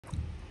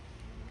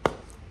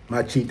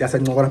Machita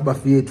sancokola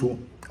bafethu.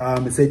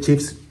 Say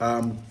Chiefs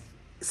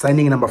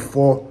signing number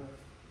 4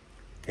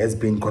 has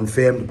been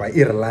confirmed by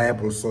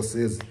irreliable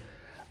sources.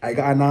 I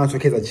got announced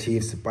Kaizer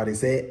Chiefs, but they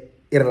say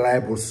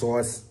irreliable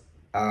source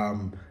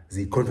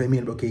they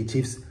confirming okay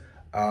Chiefs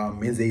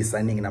means they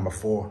signing number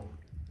 4.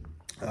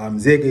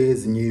 Zeke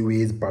is new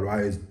ways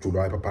balwayo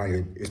July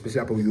papa,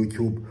 especially up on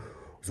YouTube.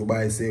 So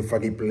by say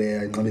fucking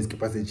player, and always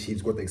keep us the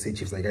Chiefs, got like say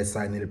Chiefs like I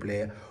sign the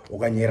player, or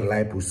can you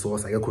reliable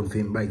source, I can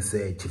confirm by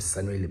say Chiefs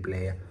sign the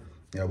player.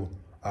 Yeah,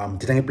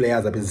 Titangi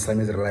players have been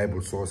signing a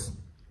reliable source.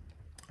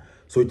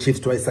 So Chiefs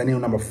try signing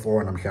number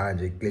 4 and I'm sure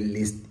the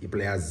list the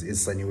players is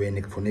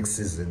signing for next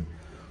season.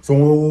 So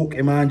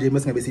manje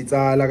masingabe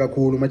sitsala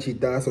kakhulu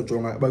machita so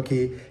jonga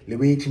okay le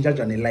way change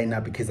njani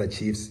lineup Kaizer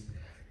Chiefs.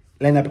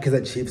 Lineup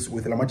Kaizer Chiefs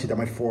with la machita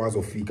my 4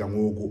 azofika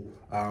ngoku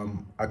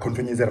I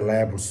confirm is a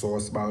reliable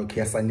source ba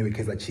okay signing with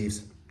Kaizer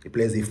Chiefs. He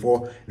plays the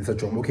 4 and so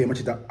jonga okay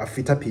machita a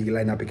fitter pig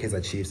lineup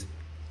Kaizer Chiefs.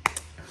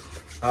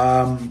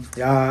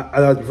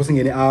 Yeah, before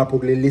singing up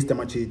kule list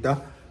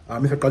machita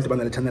if I call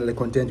the channel the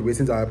content we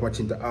since I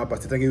machita up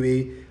but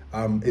anyway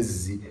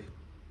is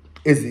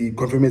the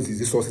confirms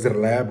the source is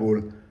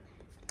reliable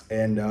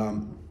and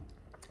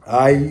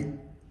I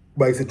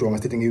by saying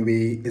stating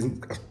away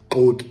isn't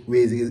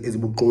is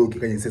buqoki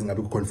kanye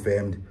sesingabe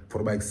confirmed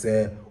for by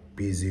say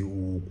busy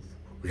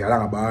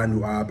udlala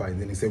ngabantu apha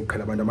and then say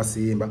ukhala abantu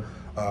amasimba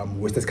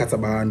west esikhatha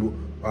abantu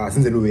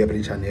since lo way up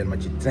channel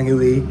machita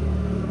anyway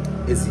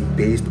is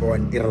based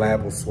on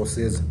irreliable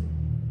sources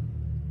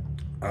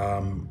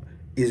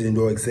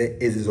izinto ekuse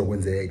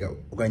ezizokwenzeka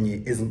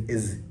okanye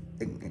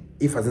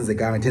if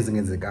azenzekanga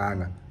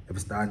thezingenzekanga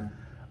understand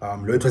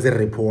lo it was a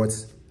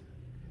reports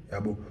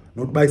yabo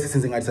not by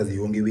senze ngathi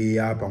saziyonke iwe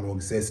yapha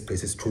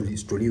ngokusesigcese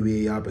sitholi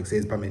iwe yapha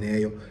ekusenze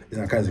phameneyo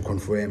izingakhazi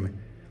ziconfirm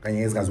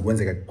kanye ezingazi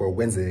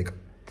kwenzeka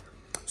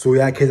so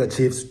yeah Kaizer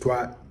Chiefs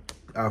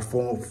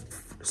for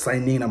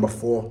signing number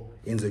 4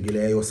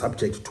 inzokileyo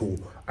subject to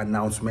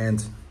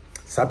announcements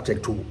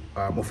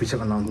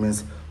official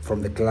announcements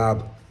from the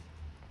club.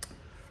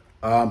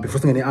 Before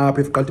singene up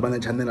if called the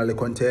channel le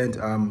content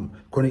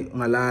khona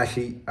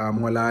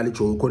ungalahli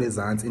jo khona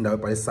ezantsi indawo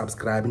ebhale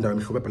subscribe indawo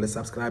emhlophe ebhale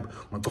subscribe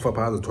ngocofa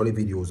phaza uthola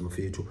videos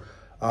mfethu.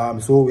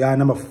 So yeah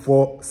number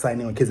 4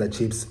 signing on Kaizer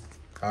Chiefs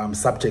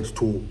subject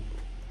to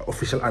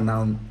official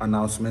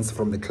announcements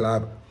from the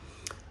club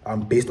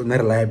based on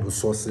reliable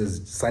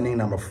sources. Signing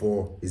number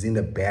 4 is in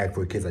the bag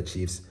for Kaizer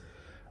Chiefs.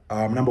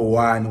 Number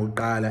 1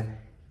 uqala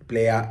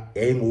player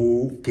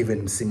engu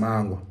Given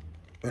Msimango.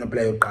 Yona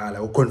player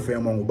uqala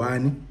uconfirm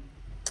ngubani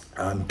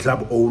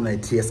club owner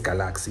TS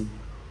Galaxy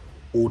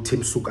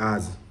Tim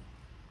Sukazi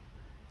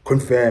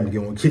confirmed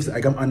ke Chiefs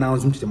I can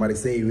announce umthi mara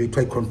say we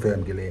try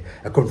confirm ke le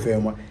I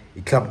confirm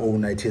the club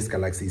owner TS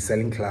Galaxy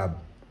selling club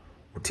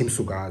Tim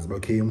Sukazi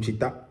okay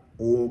umchita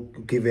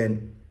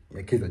given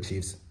Kaizer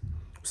Chiefs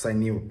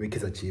sign with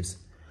Kaizer Chiefs.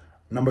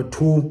 Number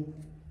 2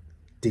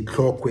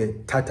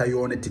 Ditlhokwe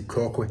Thatayaone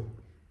Ditlhokwe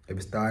I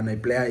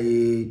player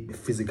a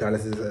physical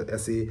as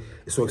a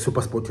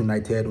SuperSport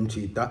United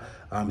umchita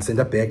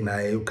center back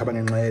naye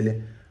ukhabanga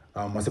nxele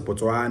wase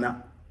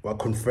Botswana wa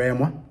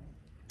confirm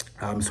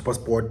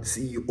SuperSport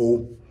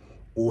CEO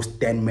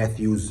Stan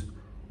Matthews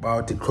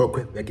about the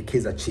clock like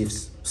Kaizer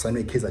Chiefs sign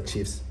with Kaizer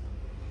Chiefs.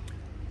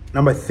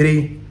 Number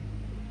 3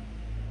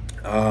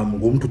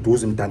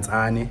 Mduduzi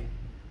Mdantsane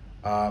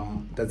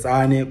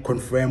Mdantsane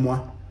confirm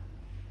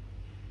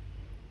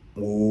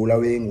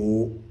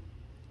ulawe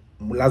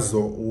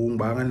Mulazo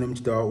ngibanga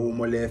nomtshita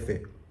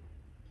uMolefe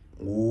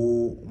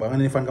ngibanga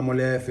nefana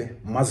Molefe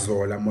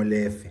Mazola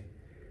Molefe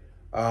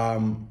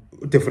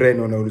different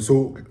no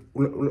so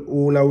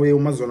ulawe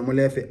uMazola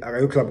Molefe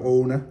akayo club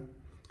owner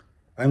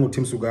ayingu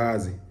Tim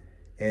Sukazi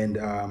and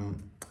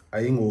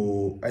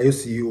ayo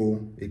CEO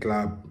e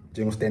club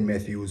njengo Stan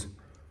Matthews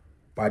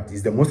but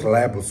is the most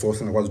reliable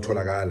source ngakwazi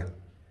utholakala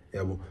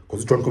yabo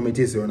because John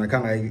committee yona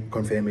khanga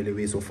confirm le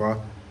way so far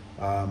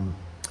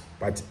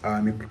but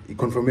he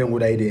confirmed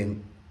what I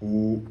did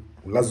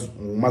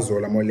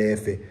Mazola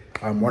Molefe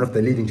one of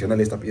the leading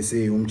journalists of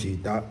SA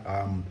umjita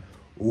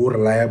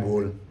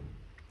reliable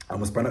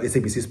uspana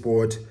SABC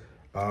Sport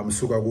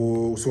suka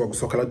ku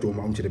Sokhala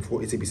Duma umjita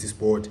for SABC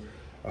Sport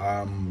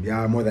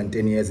yeah more than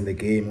 10 years in the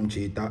game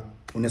umjita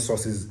une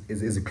sources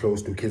is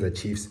close to Kaizer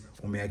Chiefs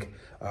umek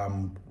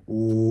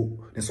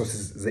une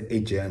sources the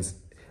agents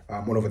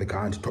all over the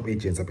country top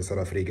agents up in South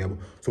Africa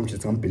so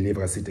umjita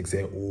ngambelieve asithi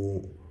say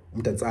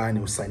Mdantsane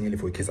usignile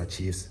for Kaizer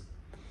Chiefs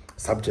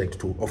subject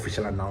to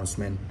official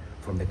announcement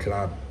from the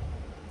club.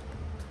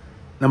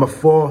 Number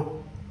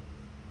 4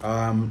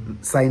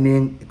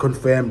 signing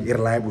confirmed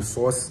irreliable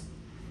source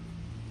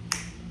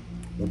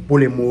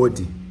Pule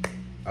Mmodi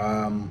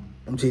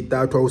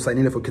umchita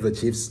usignile for Kaizer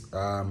Chiefs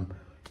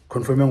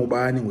confirming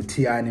ubani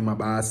nguTiani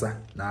Mabasa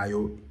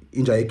nayo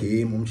inja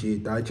game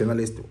umchita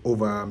journalist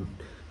over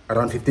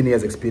around 15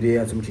 years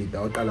experience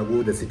umchita uqala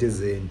ku The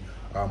Citizen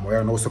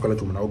waya no Sokhala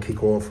Duma now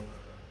kick off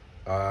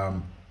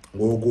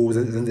ngoku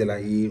zenzela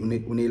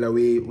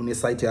unilawe une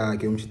site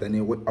yakhe umchita ne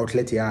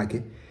outlet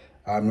yakhe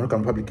no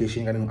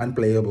publication kani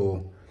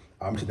unplayable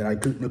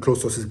the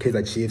close sources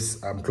Kaizer Chiefs,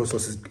 close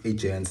sources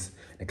agents,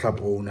 the club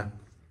owner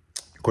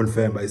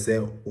confirmed by say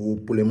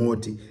Pule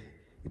Mmodi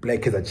he play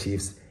Kaizer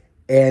Chiefs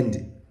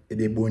and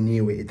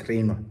ebeboniwe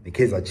etrainwa the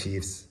Kaizer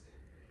Chiefs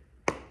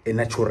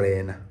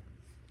eNaturena,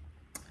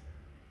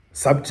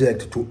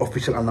 subject to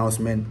official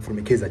announcement from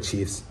the Kaizer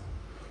Chiefs.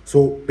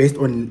 So based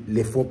on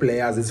the 4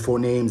 players, these 4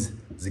 names,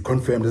 they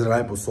confirmed as a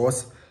reliable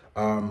source.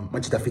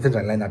 Machita fit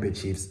and line up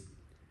Chiefs.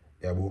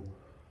 Yabo.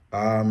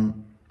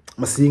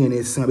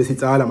 Masingene singabe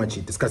sitsala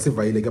machita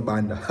isikhatsivayile ke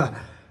banda.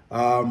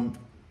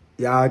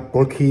 Yeah,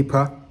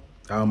 goalkeeper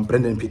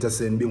Brendan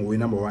Peterson being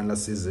number 1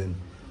 last season.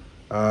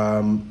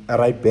 A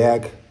right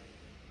back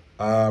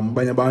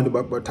abanye abantu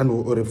bathanda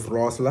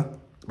uRefrosla,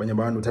 abanye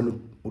abantu bathanda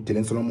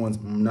uDylan Solomons.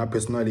 Mna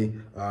personally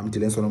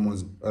Dylan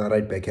Solomons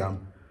right back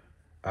yam.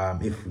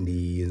 If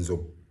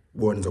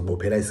ngizokubona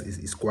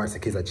isquad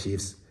seKaizer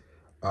Chiefs,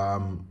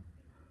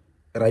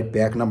 right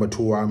back number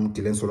 2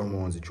 Dylan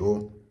Solomons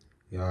Joe.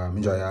 Yeah,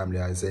 minja yami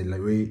I said la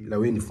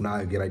way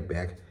ndifunayo ke right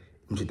back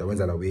mjida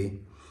wenza la way.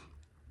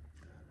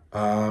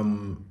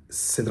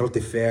 Central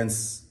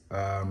defense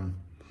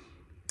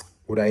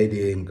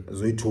udayiding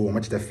zoyi2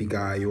 machida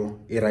fikayo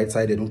right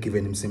sided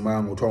uGiven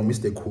Msimango uthiwa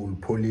Mr Cool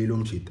Pholile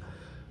umjida.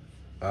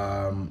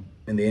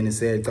 And then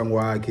said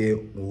wakhe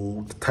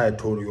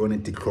uThatayaone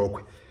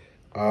Ditlhokwe.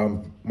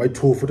 My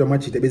 2 futhi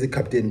amajita bese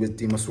captain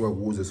kwesiteam asuka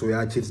kuze, so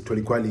ya Chiefs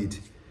thola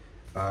quality.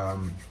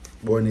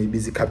 Bone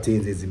busy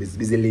captains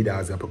busy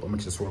leaders apha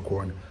amajita asuka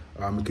khona.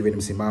 Given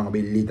Msimango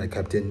be leader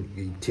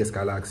captain TS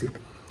Galaxy.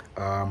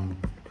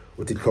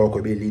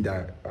 uDitlhokwe be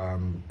leader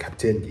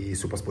captain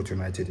SuperSport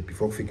United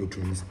before kufike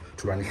uTwins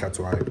to run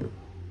ihlathwayo.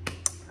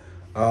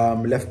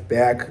 Left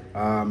back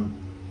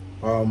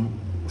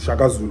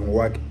Shaka Zulu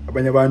ngowakhe.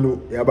 Abanye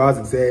abantu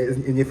yabazi kuse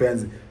inye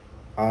fans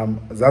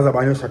zaza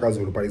abanye Shaka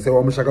Zulu, but ise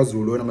wami Shaka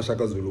Zulu wena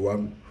Shaka Zulu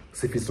wami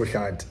sifiso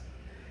hlat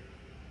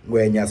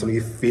ngwenya so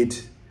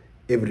fit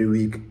every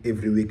week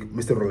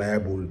Mr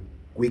Reliable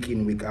week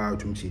in week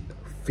out umjida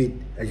fit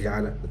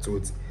adlala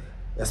utsothi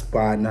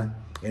yasipana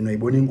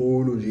enoyibona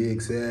inkulu nje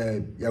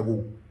kuse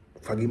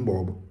yakufaka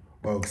imbobo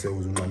bawukuse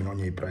uzunqami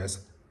nonye ipress.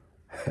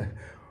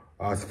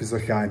 Sifiso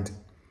hlanti.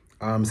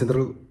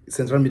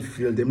 Central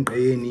midfield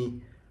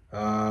emqeni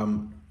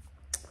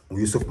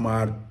Yusuf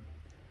Mar,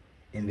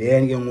 and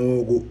then ke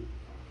ngoku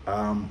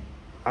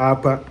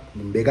apha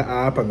ngimbeka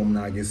apha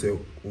ngomnake se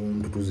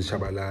Mduduzi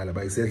Shabalala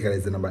bayisedlala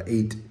is the number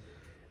 8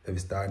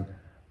 Evistan.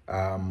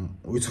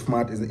 Yusuf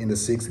Mar is in the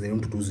 6, and then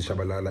Mduduzi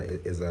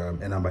Shabalala is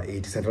a number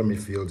 8 central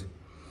midfield.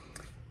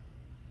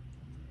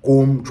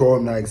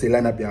 Chona kuse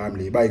line up yami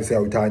le bayikuse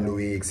awuthanda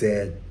week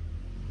said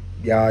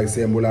ya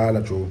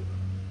isembulala jo.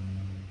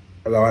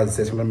 Otherwise,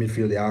 central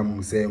midfield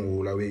yam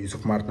saying la way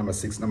Yusuf Mart number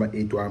 6, number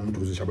 8 wam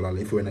Mduduzi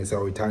Shabalala. If when I say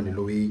awuthanda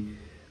lo way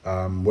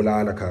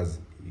bolala cause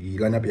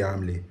line up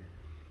yam le.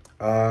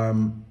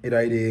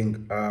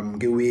 Riding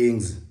ke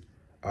wings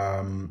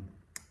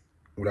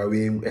la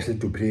way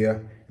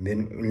SuperSport, and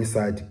then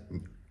inside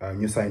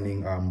new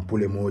signing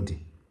Pule Mmodi.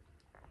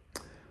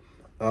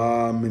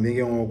 And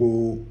then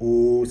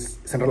go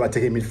central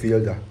attacking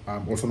midfielder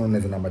also known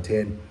as the number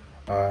 10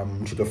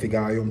 Mchito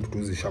Figayo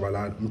Mduduzi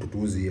Shabalala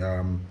Mduduzi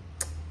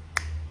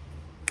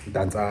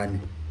Mdantsane.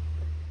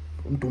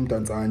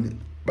 Mdantsane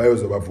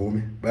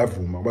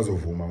bayavuma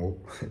ngoku.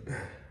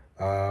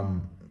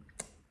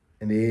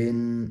 And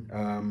then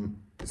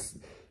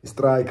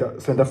striker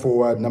center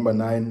forward number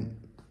 9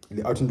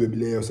 le out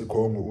indwebileyo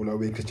seCongo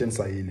ulawe Christian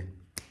Sayile.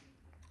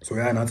 So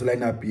yeah, nansi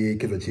line up ye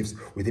Kaizer Chiefs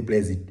with the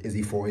players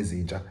ezi4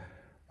 ezintsha.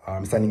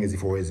 Signing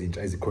ezi4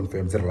 ezintsha ezi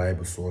confirmed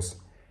reliable source.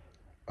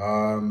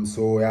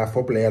 So yeah,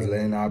 4 players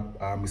line up.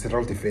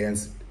 Central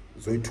defense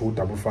zoyi2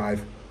 5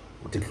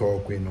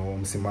 uDitlhokwe no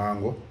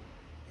Msimango,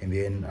 and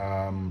then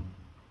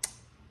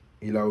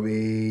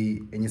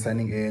ilawe enye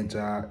signing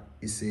entsha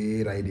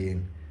ise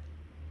riding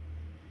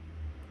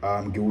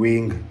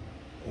wing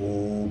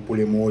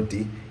uPule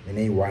Mmodi,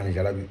 and one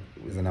dlala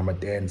is the number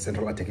 10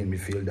 central attacking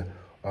midfielder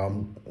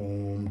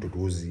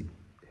Mduduzi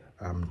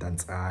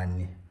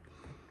Mdantsane.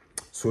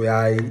 So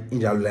yeah,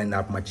 injalo line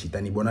up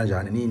machita nibona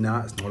njani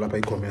nina sincola lapha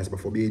i-comments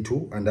bafo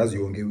bethu andazi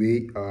yonke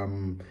way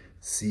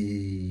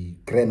si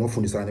grand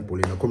ofundisana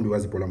ebholeni akho mntu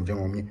wazi ibhola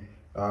njengomnye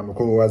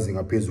akho wazi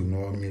ngaphezulu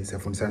nomnye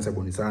siyafundisana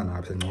siyabonisana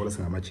apha sincola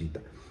singamajita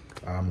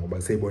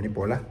ngoba seyibona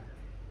ibhola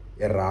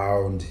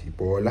around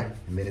ibhola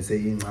and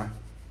seyinca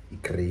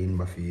igreen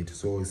bafethu,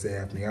 so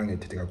siyakunika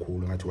ngethethe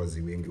kakhulu ngathi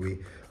waziwe ngiwe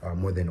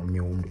more than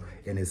omnye umuntu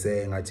and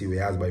ngathi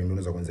uyazi ba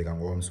into ezokwenzeka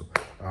ngomso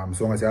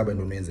so ngasiyaba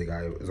into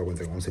enenzekayo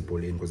ezokwenzeka ngomso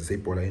ebholeni because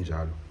seyibhola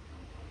enjalo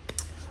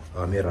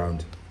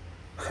around.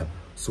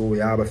 So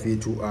yeah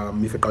bafethu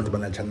if iqala ukuthi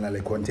bana channel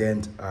le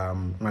content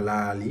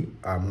ngalali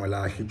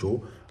ngalahli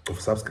jo of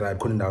subscribe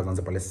khona indawo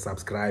zanze bhala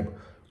subscribe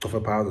cofa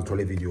pause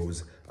uthole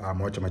videos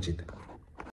watch amajita.